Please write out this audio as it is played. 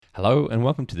Hello and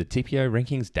welcome to the TPO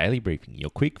Rankings Daily Briefing, your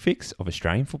quick fix of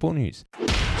Australian football news.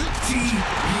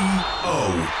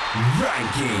 TPO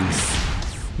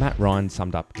Rankings. Matt Ryan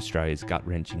summed up Australia's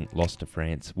gut-wrenching loss to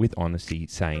France with honesty,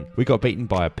 saying, "We got beaten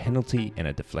by a penalty and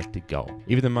a deflected goal.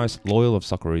 Even the most loyal of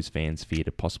Socceroos fans feared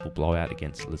a possible blowout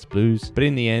against Les Bleus, but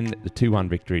in the end, the 2-1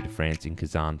 victory to France in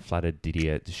Kazan flattered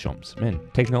Didier Deschamps' men.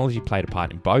 Technology played a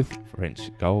part in both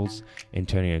French goals,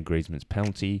 Antonio Griezmann's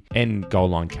penalty, and goal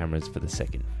line cameras for the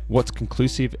second. What's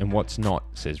conclusive and what's not,"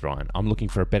 says Ryan. "I'm looking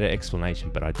for a better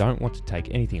explanation, but I don't want to take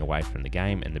anything away from the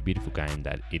game and the beautiful game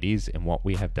that it is and what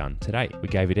we have done today. We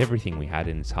gave it everything we had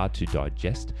and it's hard to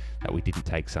digest that we didn't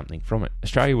take something from it."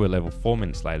 Australia were level 4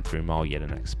 minutes later through Mile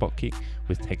Jedinak spot kick,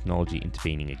 with technology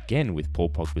intervening again with Paul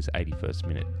Pogba's 81st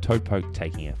minute toe poke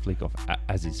taking a flick off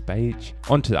Aziz Behich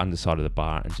onto the underside of the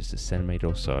bar and just a centimetre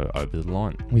or so over the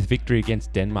line. With victory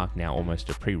against Denmark now almost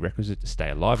a prerequisite to stay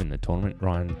alive in the tournament,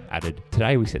 Ryan added,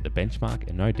 "Today we set the benchmark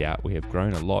and no doubt we have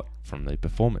grown a lot from the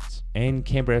performance." And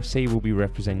Canberra FC will be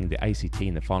representing the ACT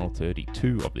in the final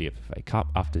 32 of the FFA Cup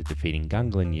after defeating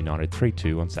Gungahlin United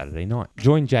 3-2 on Saturday night.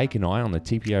 Join Jake and I on the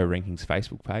TPO Rankings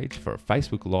Facebook page for a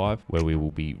Facebook Live where we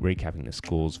will be recapping the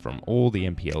scores from all the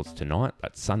NPLs tonight.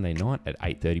 That's Sunday night at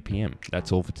 8:30 p.m.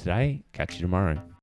 That's all for today. Catch you tomorrow.